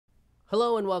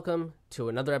Hello and welcome to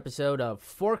another episode of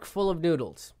Forkful of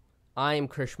Noodles. I'm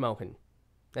Krish Mohan.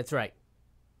 That's right,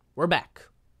 we're back.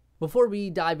 Before we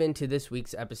dive into this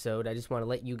week's episode, I just want to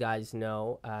let you guys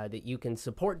know that you can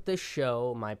support this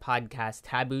show, my podcast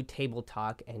Taboo Table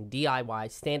Talk, and DIY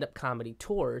stand-up comedy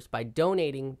tours by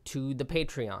donating to the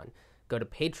Patreon. Go to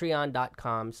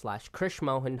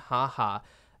patreon.com/KrishMohan, haha,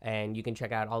 and you can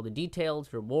check out all the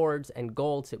details, rewards, and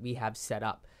goals that we have set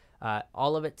up.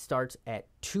 All of it starts at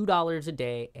 $2 a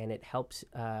day, and it helps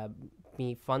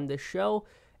me fund this show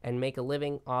and make a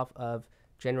living off of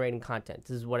generating content.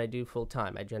 This is what I do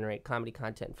full-time. I generate comedy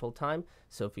content full-time.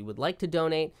 So if you would like to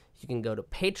donate, you can go to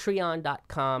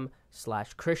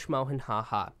patreon.com/KrishMohan,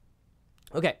 haha.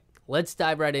 Okay, let's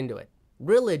dive right into it.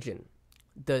 Religion,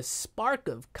 the spark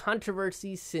of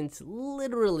controversy since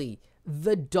literally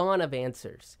the dawn of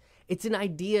answers. It's an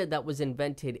idea that was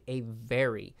invented a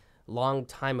very long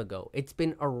time ago. It's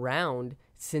been around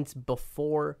since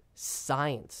before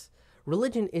science.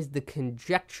 Religion is the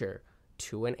conjecture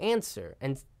to an answer,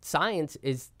 and science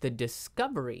is the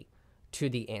discovery to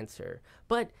the answer.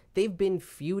 But they've been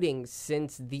feuding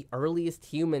since the earliest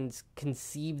humans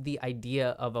conceived the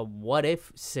idea of a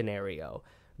what-if scenario.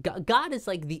 God is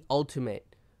like the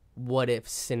ultimate what-if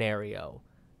scenario,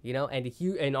 you know,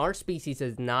 and our species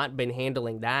has not been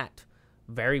handling that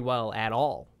very well at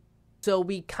all. So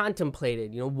we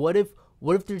contemplated, what if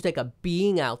there's like a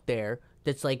being out there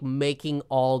that's like making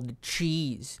all the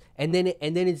cheese, and then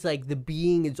it's like the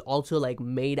being is also like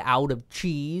made out of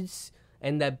cheese,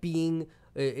 and that being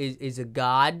is a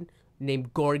god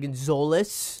named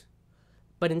Gorgonzolas.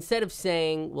 But instead of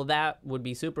saying, well, that would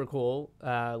be super cool,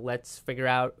 let's figure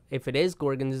out if it is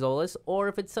Gorgonzolas or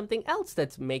if it's something else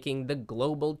that's making the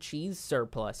global cheese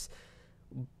surplus.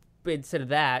 Instead of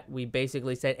that, we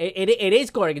basically said it is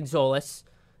Gorgonzolas,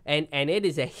 and it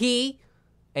is a he,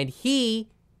 and he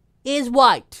is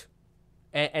white.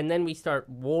 And then we start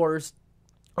wars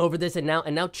over this, and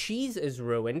now cheese is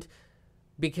ruined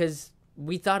because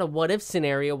we thought a what-if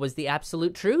scenario was the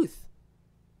absolute truth.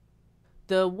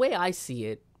 The way I see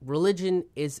it, religion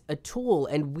is a tool,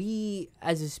 and we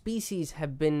as a species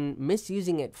have been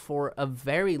misusing it for a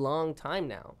very long time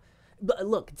now. But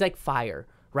look, it's like fire.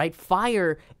 Right?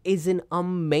 Fire is an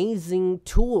amazing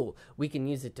tool. We can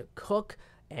use it to cook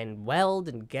and weld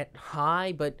and get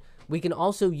high, but we can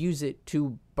also use it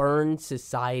to burn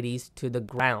societies to the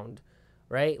ground,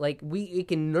 right? Like it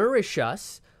can nourish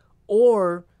us,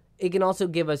 or it can also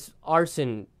give us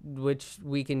arson, which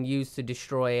we can use to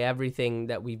destroy everything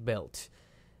that we've built.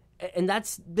 And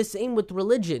that's the same with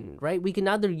religion, right? We can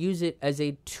either use it as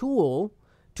a tool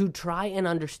to try and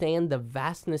understand the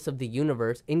vastness of the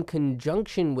universe in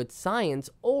conjunction with science,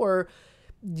 or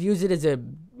use it as a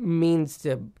means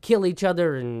to kill each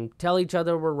other and tell each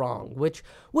other we're wrong, which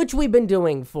we've been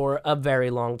doing for a very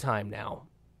long time now.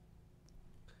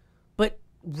 But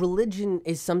religion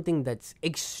is something that's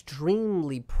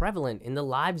extremely prevalent in the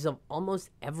lives of almost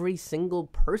every single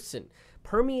person,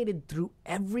 permeated through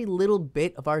every little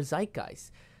bit of our zeitgeist.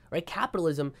 Right?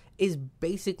 Capitalism is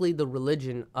basically the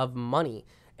religion of money,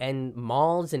 and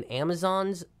malls and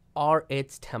Amazons are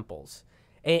its temples.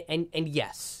 And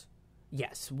yes,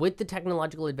 with the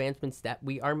technological advancements that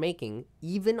we are making,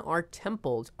 even our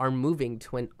temples are moving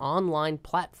to an online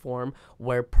platform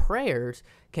where prayers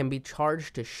can be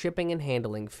charged a shipping and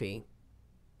handling fee.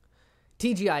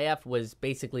 TGIF was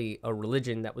basically a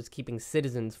religion that was keeping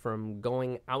citizens from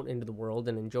going out into the world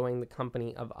and enjoying the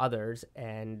company of others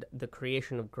and the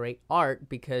creation of great art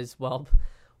because, well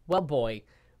boy,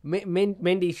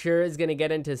 Mindy sure is going to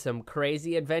get into some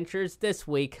crazy adventures this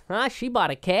week. She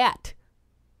bought a cat.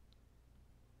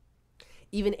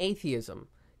 Even atheism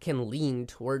can lean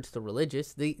towards the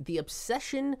religious. The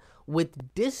obsession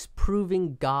with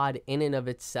disproving God in and of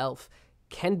itself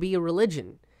can be a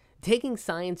religion. Taking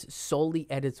science solely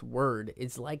at its word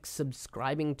is like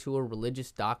subscribing to a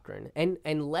religious doctrine.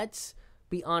 And let's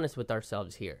be honest with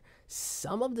ourselves here.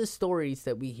 Some of the stories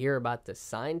that we hear about the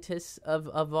scientists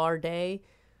of our day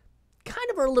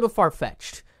kind of are a little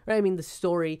far-fetched, right? I mean, the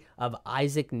story of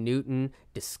Isaac Newton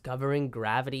discovering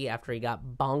gravity after he got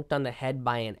bonked on the head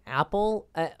by an apple.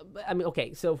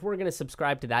 Okay, so if we're going to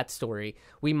subscribe to that story,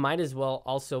 we might as well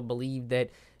also believe that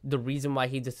the reason why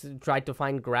he just tried to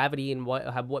find gravity and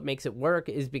what makes it work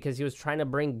is because he was trying to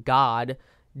bring God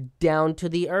down to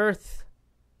the earth.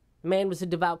 Man was a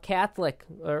devout Catholic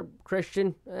or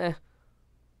Christian.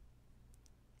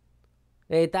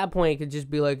 At that point, it could just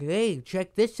be like, hey,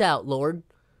 check this out, Lord.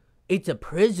 It's a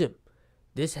prism.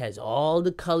 This has all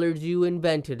the colors you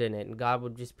invented in it. And God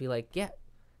would just be like, yeah,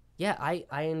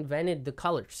 I invented the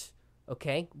colors.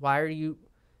 Okay? Why are you...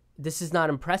 This is not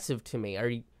impressive to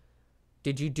me.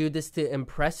 Did you do this to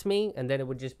impress me? And then it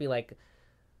would just be like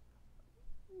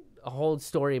a whole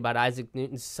story about Isaac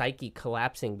Newton's psyche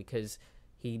collapsing because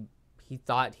he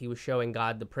thought he was showing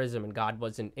God the prism and God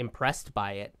wasn't impressed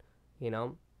by it, you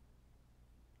know?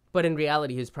 But in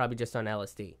reality, he was probably just on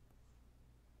LSD.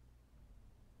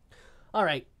 All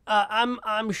right,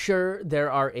 I'm sure there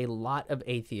are a lot of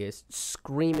atheists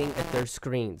screaming at their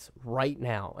screens right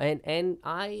now, and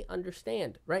I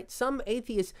understand, right? Some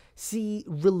atheists see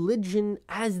religion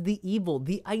as the evil.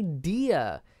 The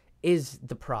idea is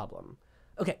the problem.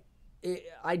 Okay,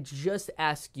 I just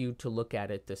ask you to look at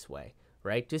it this way,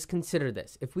 right? Just consider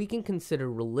this. If we can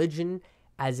consider religion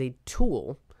as a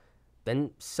tool,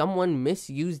 then someone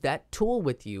misused that tool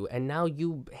with you, and now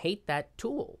you hate that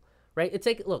tool, right? It's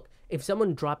like, look, if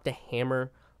someone dropped a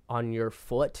hammer on your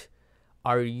foot,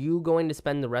 are you going to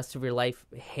spend the rest of your life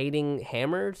hating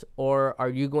hammers, or are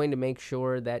you going to make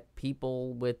sure that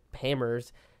people with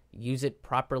hammers use it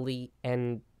properly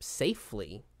and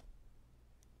safely?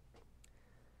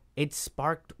 It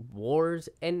sparked wars,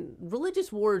 and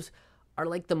religious wars are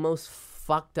like the most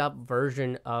fucked up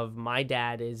version of my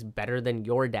dad is better than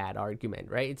your dad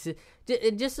argument, right? It's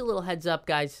just a little heads up,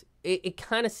 guys. It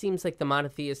kind of seems like the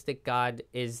monotheistic God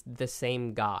is the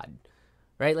same God,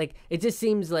 right? Like, it just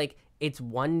seems like it's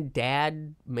one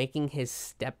dad making his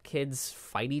stepkids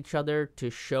fight each other to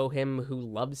show him who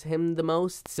loves him the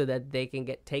most so that they can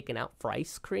get taken out for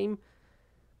ice cream.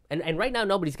 And right now,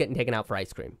 nobody's getting taken out for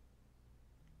ice cream.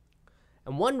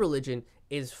 And one religion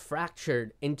is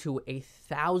fractured into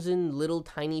 1,000 little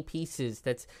tiny pieces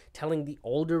that's telling the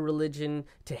older religion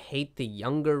to hate the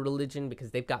younger religion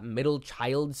because they've got middle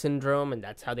child syndrome and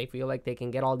that's how they feel like they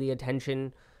can get all the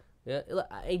attention.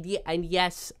 And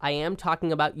yes, I am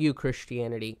talking about you,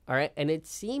 Christianity, all right? And it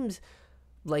seems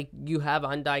like you have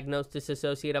undiagnosed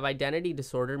dissociative identity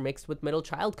disorder mixed with middle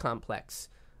child complex,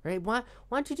 right? Why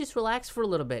don't you just relax for a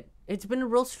little bit? It's been a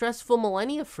real stressful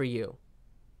millennia for you.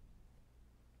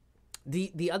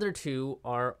 The other two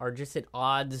are just at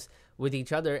odds with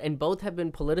each other, and both have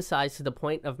been politicized to the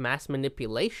point of mass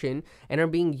manipulation and are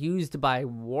being used by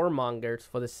warmongers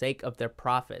for the sake of their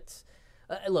profits.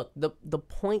 Look, the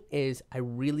point is, I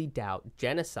really doubt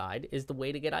genocide is the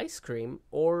way to get ice cream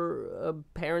or a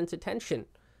parent's attention.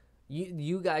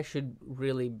 You guys should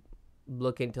really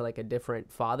look into like a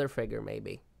different father figure,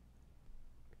 maybe.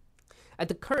 At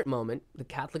the current moment, the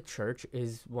Catholic Church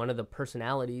is one of the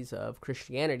personalities of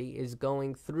Christianity is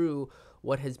going through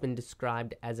what has been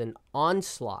described as an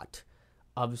onslaught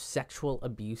of sexual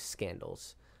abuse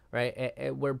scandals,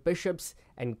 right? Where bishops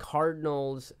and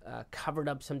cardinals covered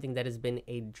up something that has been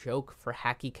a joke for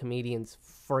hacky comedians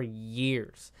for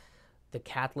years. The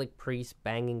Catholic priest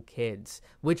banging kids,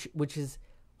 which is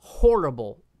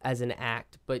horrible as an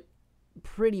act, but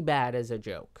pretty bad as a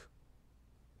joke.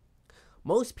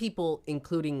 Most people,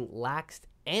 including lax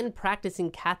and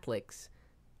practicing Catholics,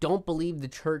 don't believe the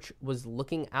church was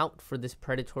looking out for this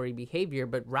predatory behavior,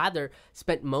 but rather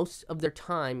spent most of their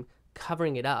time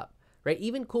covering it up, right?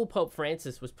 Even cool Pope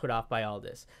Francis was put off by all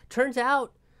this. Turns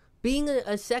out being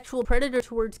a sexual predator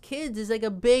towards kids is like a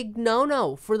big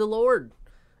no-no for the Lord.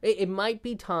 It might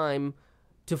be time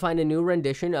to find a new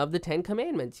rendition of the Ten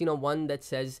Commandments, one that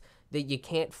says that you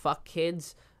can't fuck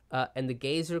kids and the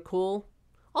gays are cool.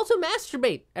 Also,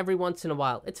 masturbate every once in a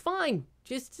while. It's fine.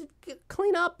 Just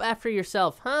clean up after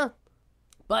yourself, huh?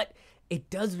 But it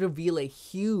does reveal a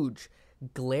huge,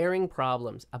 glaring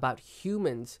problems about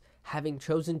humans having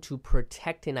chosen to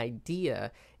protect an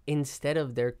idea instead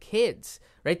of their kids,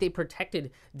 right? They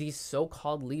protected these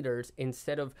so-called leaders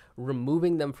instead of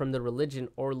removing them from the religion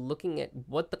or looking at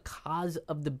what the cause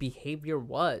of the behavior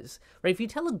was, right? If you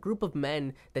tell a group of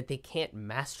men that they can't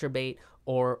masturbate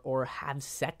or have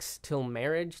sex till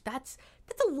marriage, that's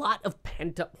a lot of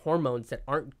pent-up hormones that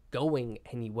aren't going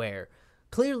anywhere.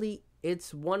 Clearly,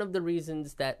 it's one of the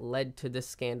reasons that led to this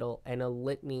scandal and a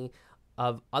litany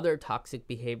of other toxic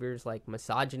behaviors like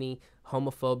misogyny,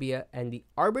 homophobia, and the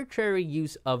arbitrary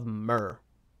use of myrrh.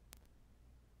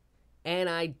 And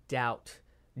I doubt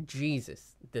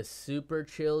Jesus, the super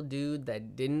chill dude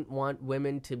that didn't want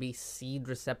women to be seed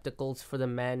receptacles for the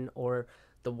men, or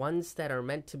the ones that are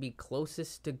meant to be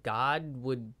closest to God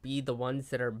would be the ones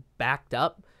that are backed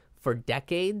up for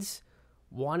decades,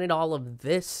 wanted all of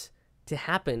this to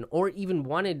happen, or even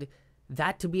wanted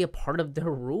that to be a part of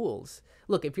their rules.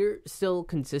 Look, if you're still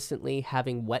consistently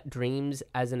having wet dreams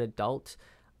as an adult,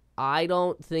 I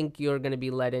don't think you're going to be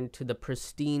led into the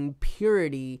pristine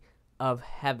purity of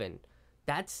heaven.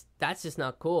 That's just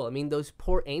not cool. I mean, those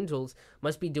poor angels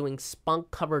must be doing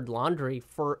spunk-covered laundry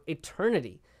for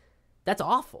eternity. That's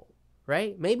awful,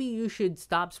 right? Maybe you should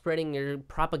stop spreading your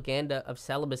propaganda of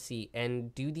celibacy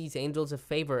and do these angels a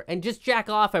favor and just jack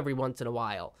off every once in a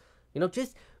while.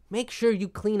 Just make sure you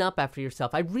clean up after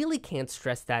yourself. I really can't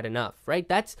stress that enough, right?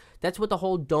 That's what the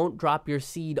whole don't drop your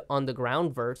seed on the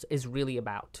ground verse is really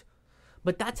about.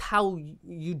 But that's how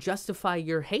you justify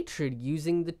your hatred,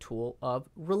 using the tool of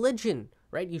religion,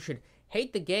 right? You should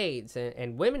hate the gays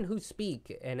and women who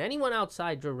speak and anyone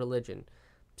outside your religion.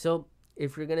 So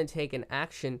if you're going to take an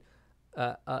action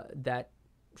that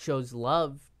shows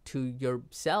love to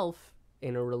yourself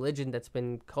in a religion that's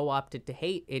been co-opted to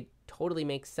hate, it totally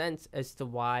makes sense as to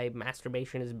why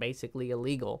masturbation is basically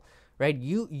illegal, right?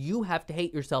 You have to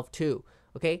hate yourself too,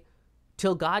 okay?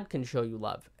 Till God can show you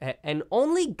love. And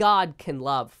only God can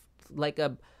love, like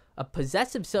a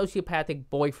possessive sociopathic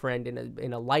boyfriend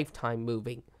in a Lifetime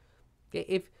movie.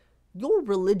 If your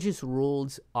religious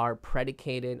rules are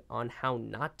predicated on how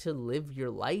not to live your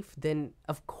life, then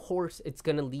of course it's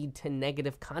going to lead to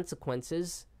negative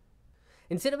consequences.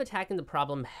 Instead of attacking the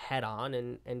problem head on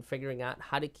and figuring out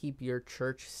how to keep your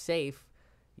church safe,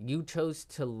 you chose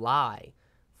to lie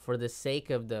for the sake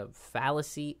of the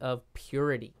fallacy of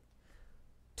purity.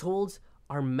 Tools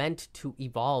are meant to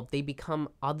evolve. They become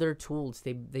other tools.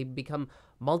 They become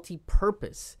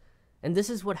multi-purpose. And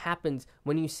this is what happens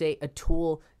when you say a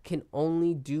tool can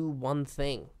only do one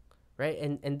thing,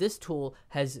 right? And this tool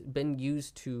has been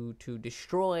used to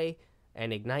destroy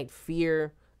and ignite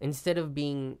fear instead of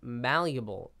being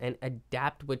malleable and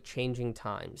adapt with changing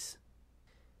times.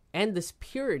 And this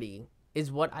purity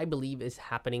is what I believe is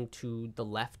happening to the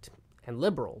left and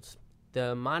liberals.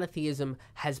 The monotheism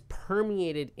has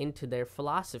permeated into their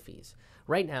philosophies.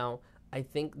 Right now, I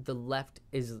think the left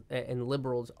and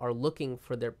liberals are looking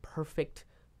for their perfect,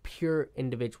 pure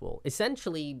individual.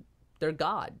 Essentially, they're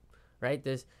God, right?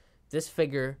 This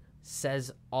figure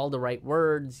says all the right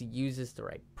words, uses the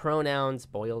right pronouns,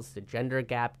 boils the gender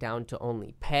gap down to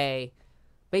only pay.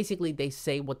 Basically, they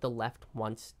say what the left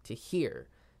wants to hear,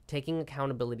 taking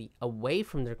accountability away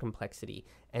from their complexity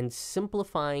and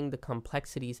simplifying the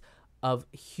complexities of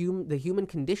the human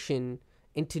condition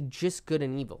into just good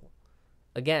and evil.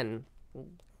 Again,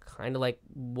 kind of like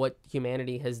what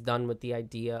humanity has done with the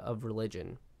idea of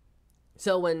religion.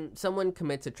 So when someone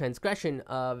commits a transgression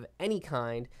of any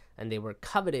kind and they were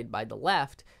coveted by the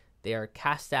left, they are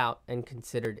cast out and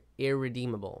considered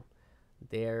irredeemable.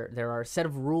 There are a set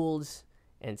of rules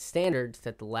and standards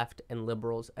that the left and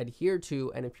liberals adhere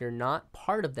to, and if you're not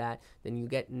part of that, then you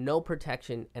get no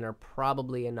protection and are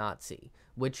probably a Nazi,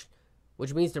 which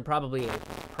means they're probably a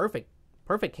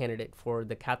perfect candidate for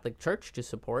the Catholic Church to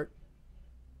support.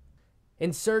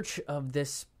 In search of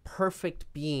this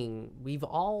perfect being, we've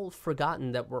all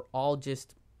forgotten that we're all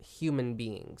just human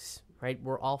beings, right?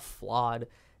 We're all flawed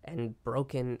and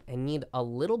broken and need a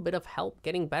little bit of help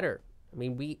getting better. I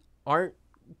mean, we aren't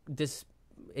this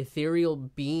ethereal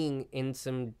being in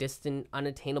some distant,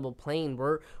 unattainable plane.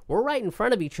 We're right in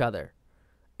front of each other.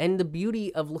 And the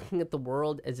beauty of looking at the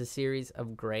world as a series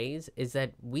of grays is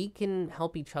that we can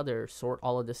help each other sort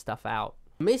all of this stuff out.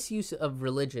 Misuse of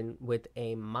religion with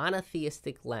a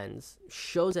monotheistic lens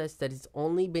shows us that it's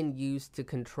only been used to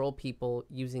control people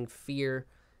using fear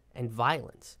and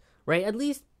violence, right? At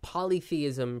least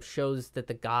polytheism shows that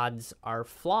the gods are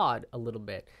flawed a little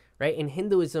bit, right? In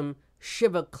Hinduism,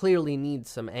 Shiva clearly needs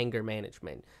some anger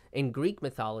management. In Greek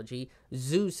mythology,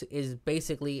 Zeus is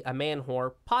basically a man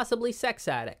whore, possibly sex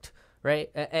addict,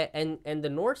 right? And the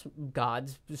Norse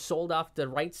gods sold off the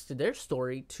rights to their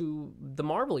story to the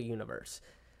Marvel universe.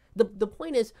 The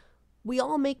point is, we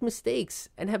all make mistakes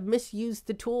and have misused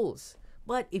the tools.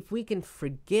 But if we can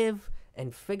forgive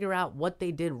and figure out what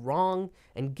they did wrong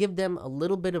and give them a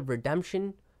little bit of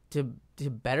redemption to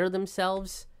better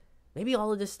themselves, maybe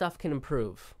all of this stuff can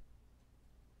improve.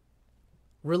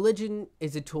 Religion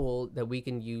is a tool that we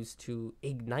can use to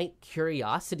ignite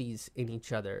curiosities in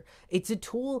each other. It's a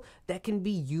tool that can be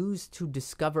used to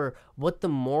discover what the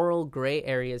moral gray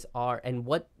areas are and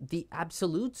what the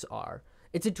absolutes are.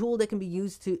 It's a tool that can be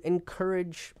used to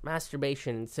encourage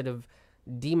masturbation instead of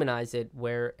demonize it,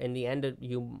 where in the end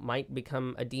you might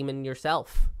become a demon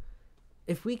yourself.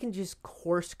 If we can just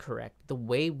course correct the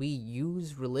way we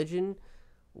use religion,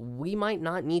 we might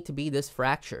not need to be this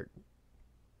fractured.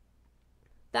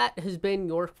 That has been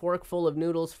your forkful of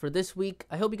noodles for this week.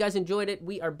 I hope you guys enjoyed it.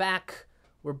 We are back.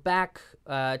 We're back.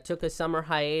 Took a summer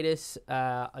hiatus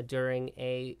during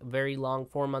a very long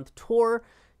 4-month tour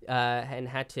and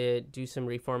had to do some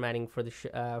reformatting for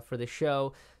the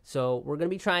show. So we're going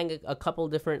to be trying a couple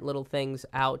different little things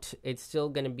out. It's still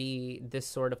going to be this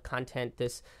sort of content,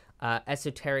 this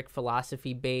esoteric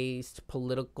philosophy-based,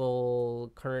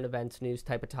 political, current events, news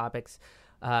type of topics.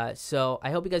 So I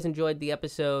hope you guys enjoyed the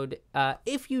episode.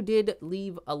 If you did,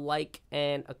 leave a like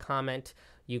and a comment.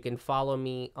 You can follow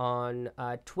me on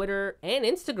Twitter and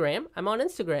Instagram. I'm on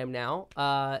Instagram now,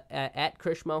 at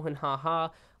Krish Mohan haha.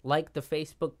 Like the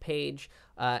Facebook page,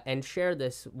 and share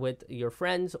this with your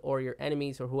friends or your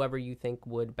enemies or whoever you think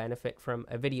would benefit from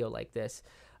a video like this.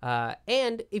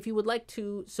 And if you would like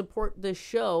to support this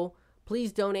show,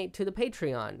 please donate to the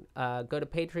Patreon. Go to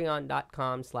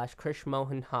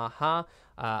patreon.com/KrishMohanHaha.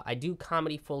 I do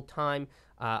comedy full-time,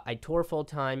 I tour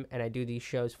full-time, and I do these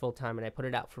shows full-time, and I put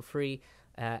it out for free.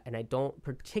 And I don't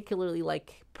particularly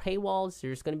like paywalls.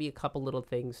 There's going to be a couple little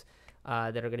things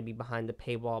that are going to be behind the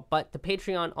paywall. But the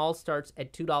Patreon all starts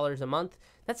at $2 a month.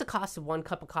 That's the cost of 1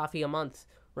 cup of coffee a month,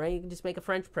 right? You can just make a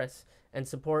French press and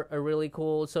support a really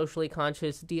cool, socially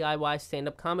conscious DIY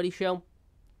stand-up comedy show.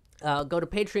 Go to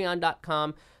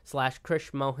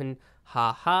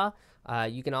patreon.com/KrishMohanHaha.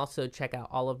 You can also check out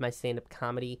all of my stand-up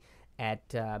comedy at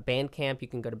Bandcamp. You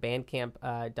can go to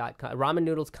bandcamp.com,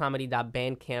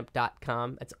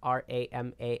 ramennoodlescomedy.bandcamp.com. That's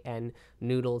RAMAN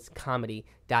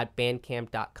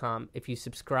noodlescomedy.bandcamp.com. If you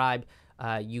subscribe,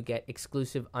 you get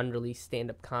exclusive unreleased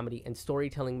stand-up comedy and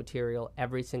storytelling material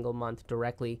every single month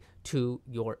directly to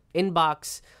your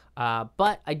inbox.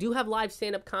 But I do have live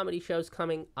stand-up comedy shows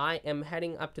coming. I am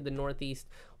heading up to the Northeast,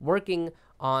 working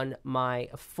on my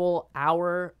full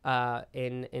hour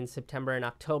in September and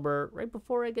October, right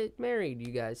before I get married,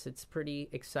 you guys. It's pretty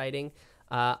exciting.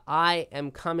 I am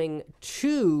coming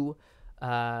to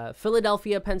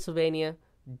Philadelphia, Pennsylvania,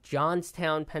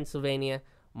 Johnstown, Pennsylvania,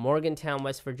 Morgantown,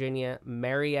 West Virginia,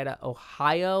 Marietta,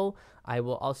 Ohio. I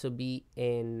will also be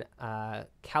in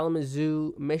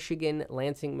Kalamazoo, Michigan,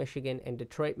 Lansing, Michigan, and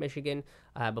Detroit, Michigan.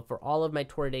 But for all of my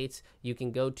tour dates, you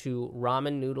can go to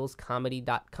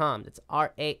ramennoodlescomedy.com. That's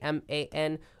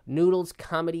RAMAN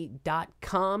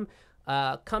noodlescomedy.com.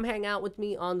 Come hang out with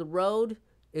me on the road.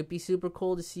 It'd be super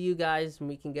cool to see you guys, and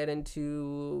we can get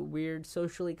into weird,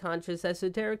 socially conscious,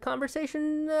 esoteric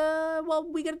conversation while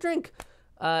we get a drink.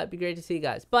 It'd be great to see you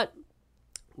guys. But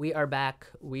we are back.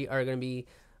 We are going to be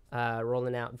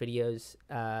rolling out videos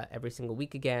every single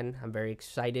week again. I'm very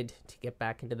excited to get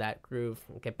back into that groove,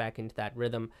 get back into that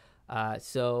rhythm.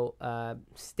 So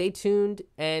stay tuned,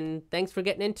 and thanks for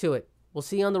getting into it. We'll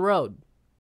see you on the road.